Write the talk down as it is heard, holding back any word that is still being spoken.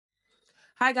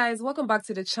Hi guys, welcome back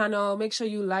to the channel. Make sure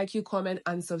you like, you comment,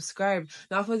 and subscribe.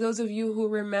 Now, for those of you who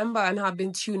remember and have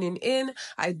been tuning in,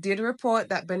 I did report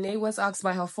that Benet was asked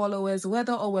by her followers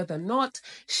whether or whether not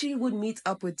she would meet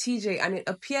up with TJ, and it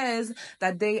appears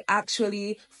that they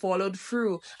actually followed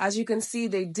through. As you can see,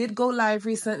 they did go live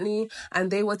recently and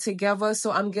they were together,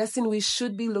 so I'm guessing we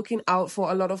should be looking out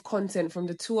for a lot of content from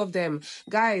the two of them.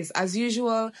 Guys, as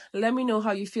usual, let me know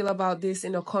how you feel about this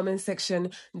in the comment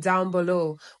section down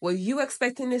below. Were you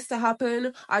expecting this to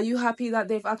happen? Are you happy that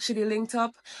they've actually linked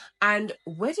up? And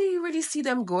where do you really see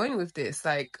them going with this?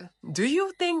 Like, do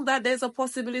you think that there's a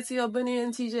possibility of Benet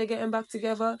and TJ getting back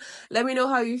together? Let me know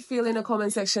how you feel in the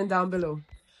comment section down below.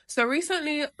 So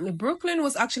recently, Brooklyn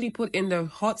was actually put in the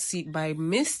hot seat by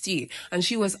Misty, and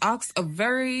she was asked a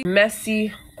very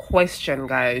messy question,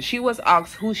 guys. She was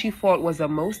asked who she thought was the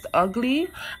most ugly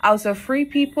out of 3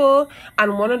 people,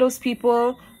 and one of those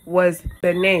people was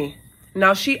Benet.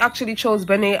 Now, she actually chose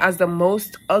Benet as the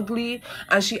most ugly,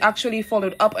 and she actually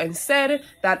followed up and said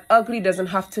that ugly doesn't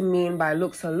have to mean by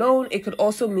looks alone. It could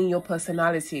also mean your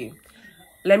personality.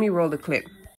 Let me roll the clip.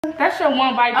 That's your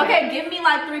one bite. Okay, give me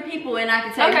like 3 people and I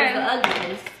can tell you who's the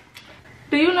ugliest.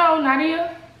 Do you know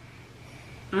Nadia?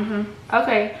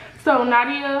 Okay, so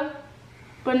Nadia,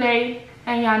 Benet,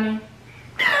 and Yanni.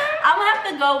 I'm gonna have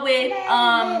to go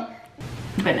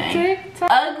with Benet.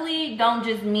 Ugly don't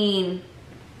just mean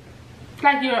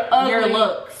like you're ugly. Your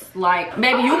looks. Like,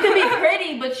 maybe you could be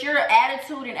pretty, but your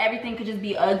attitude and everything could just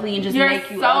be ugly and just make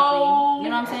you ugly. You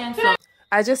know what I'm saying? So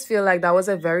I just feel like that was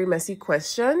a very messy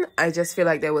question. I just feel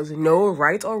like there was no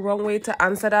right or wrong way to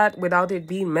answer that without it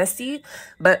being messy.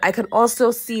 But I can also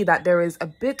see that there is a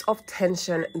bit of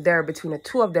tension there between the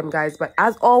two of them, guys. But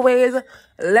as always,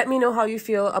 let me know how you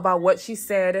feel about what she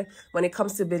said when it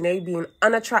comes to Benet being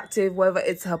unattractive, whether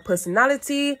it's her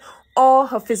personality or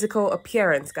her physical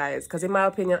appearance, guys. Because in my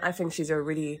opinion, I think she's a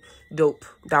really dope,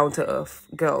 down-to-earth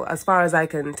girl, as far as I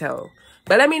can tell.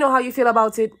 But let me know how you feel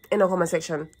about it in the comment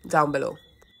section down below.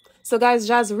 So guys,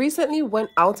 Jazz recently went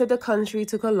out of the country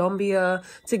to Colombia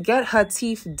to get her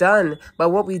teeth done. But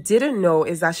what we didn't know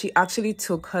is that she actually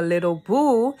took her little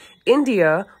boo,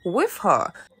 India, with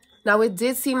her. Now, it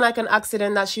did seem like an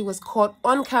accident that she was caught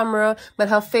on camera, but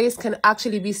her face can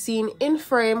actually be seen in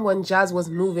frame when Jazz was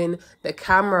moving the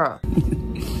camera.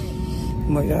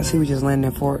 Look, y'all see we just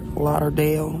landed in Fort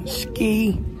Lauderdale.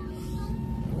 Ski.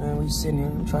 Man, we sitting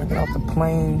here trying to get off the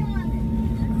plane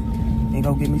and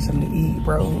go get me something to eat,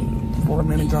 bro. 4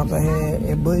 minute drops ahead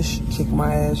at Bush. Kicked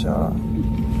my ass, y'all.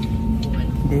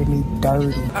 Did me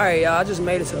dirty. All right, y'all, I just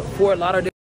made it to Fort Lauderdale.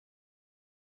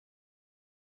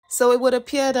 So it would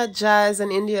appear that Jazz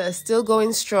and India are still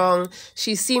going strong.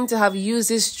 She seemed to have used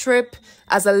this trip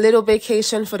as a little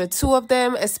vacation for the two of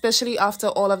them, especially after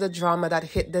all of the drama that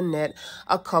hit the net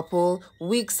a couple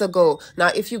weeks ago.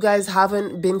 Now, if you guys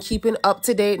haven't been keeping up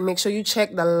to date, make sure you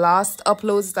check the last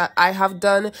uploads that I have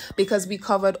done, because we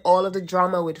covered all of the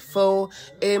drama with Fo,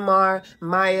 Amar,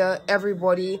 Maya,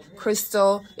 everybody,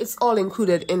 Crystal. It's all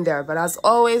included in there. But as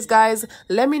always, guys,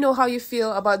 let me know how you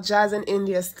feel about Jazz and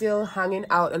India still hanging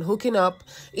out and hooking up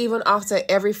even after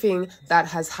everything that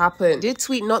has happened. I did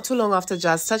tweet not too long after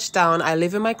Jazz touched down, I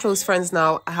live with my close friends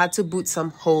now. I had to boot some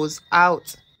hoes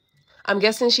out. I'm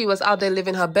guessing she was out there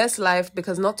living her best life,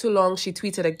 because not too long she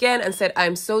tweeted again and said,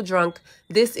 "I'm so drunk.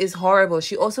 This is horrible."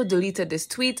 She also deleted this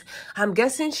tweet. I'm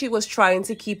guessing she was trying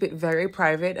to keep it very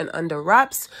private and under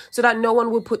wraps so that no one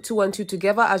would put 2 and 2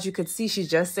 together. As you could see, she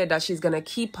just said that she's going to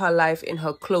keep her life in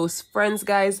her close friends,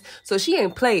 guys. So she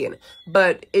ain't playing.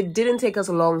 But it didn't take us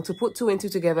long to put 2 and 2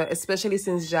 together, especially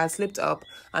since Jazz slipped up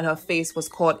and her face was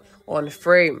caught on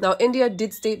frame. Now, India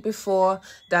did state before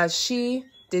that she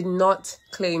did not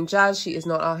claim Jazz. She is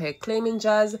not out here claiming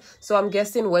Jazz. So I'm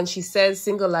guessing when she says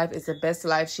single life is the best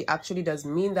life, she actually does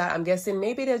mean that. I'm guessing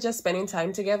maybe they're just spending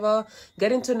time together,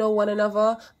 getting to know one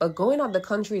another. But going out the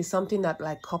country is something that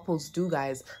like couples do,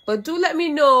 guys. But do let me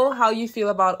know how you feel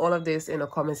about all of this in the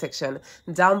comment section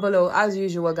down below. As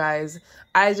usual, guys,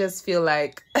 I just feel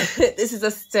like this is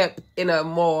a step in a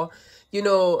more, you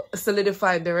know,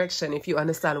 solidified direction, if you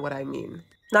understand what I mean.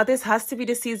 Now, this has to be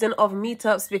the season of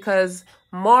meetups, because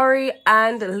Maury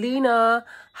and Lena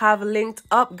have linked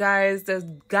up, guys. The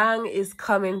gang is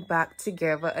coming back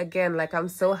together again. Like, I'm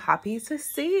so happy to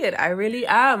see it. I really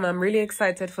am. I'm really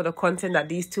excited for the content that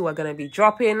these two are going to be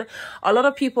dropping. A lot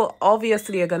of people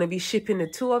obviously are going to be shipping the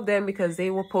two of them because they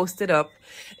were posted up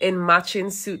in matching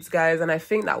suits, guys. And I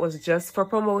think that was just for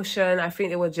promotion. I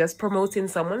think they were just promoting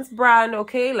someone's brand.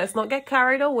 Okay, let's not get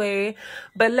carried away.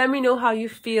 But let me know how you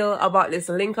feel about this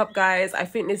link up, guys. I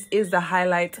think this is the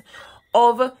highlight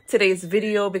of today's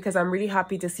video, because I'm really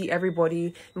happy to see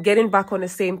everybody getting back on the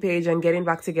same page and getting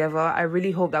back together. I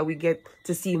really hope that we get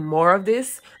to see more of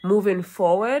this moving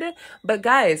forward. But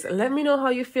guys, let me know how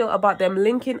you feel about them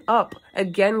linking up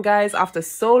again, guys, after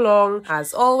so long.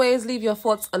 As always, leave your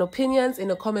thoughts and opinions in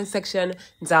the comment section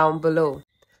down below.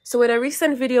 So in a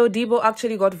recent video, Debo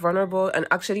actually got vulnerable and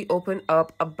actually opened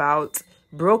up about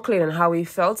Brooklyn and how he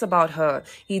felt about her.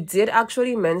 He did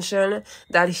actually mention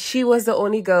that she was the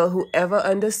only girl who ever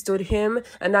understood him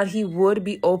and that he would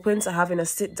be open to having a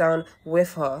sit down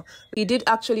with her. He did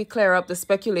actually clear up the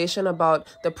speculation about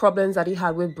the problems that he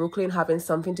had with Brooklyn having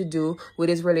something to do with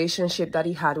his relationship that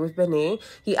he had with Benet.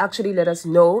 He actually let us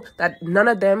know that none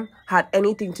of them had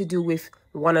anything to do with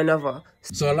one another.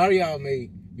 So a lot of y'all may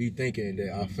be thinking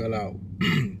that I fell out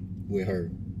with her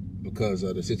because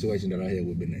of the situation that I had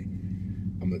with Benet.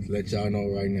 I'm going to let y'all know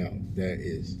right now, that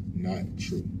is not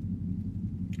true.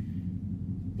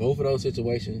 Both of those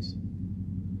situations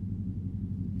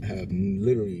have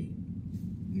literally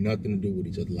nothing to do with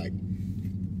each other. Like,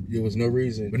 there was no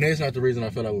reason. Benet's not the reason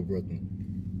I fell out with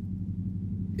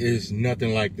Brooklyn. It's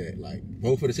nothing like that. Like,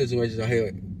 both of the situations I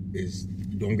had they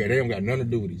don't got nothing to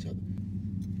do with each other.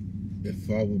 If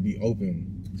I would be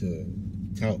open to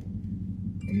talk,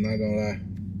 I'm not going to lie.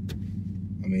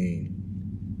 I mean,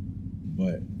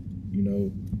 but, you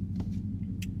know,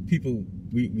 people,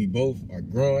 we both are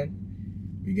growing.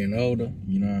 We getting older,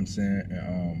 you know what I'm saying?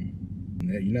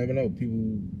 And you never know.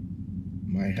 People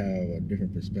might have a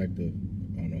different perspective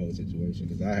on the whole situation,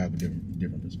 because I have a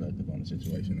different perspective on the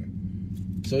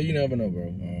situation. So you never know,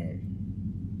 bro.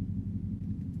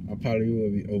 I probably will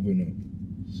be open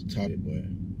to talk, but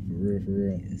for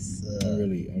real, yes, I'm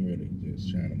really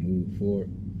just trying to move forward.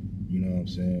 You know what I'm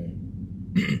saying?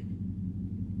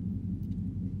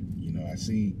 I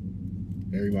see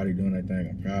everybody doing that thing.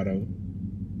 I'm proud of it.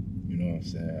 You know what I'm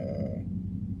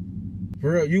saying?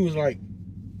 For real, you was like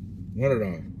one of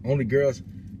the only girls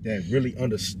that really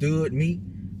understood me.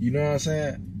 You know what I'm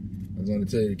saying? I was going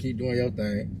to tell you to keep doing your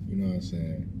thing. You know what I'm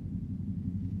saying?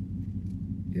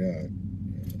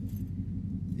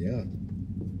 Yeah.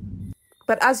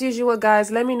 But as usual, guys,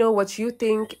 let me know what you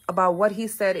think about what he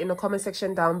said in the comment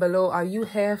section down below. Are you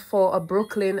here for a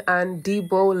Brooklyn and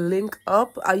Debo link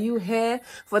up? Are you here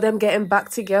for them getting back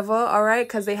together? All right,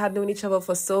 because they had known each other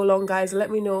for so long, guys. Let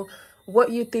me know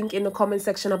what you think in the comment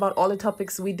section about all the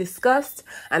topics we discussed.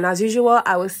 And as usual,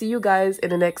 I will see you guys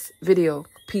in the next video.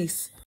 Peace.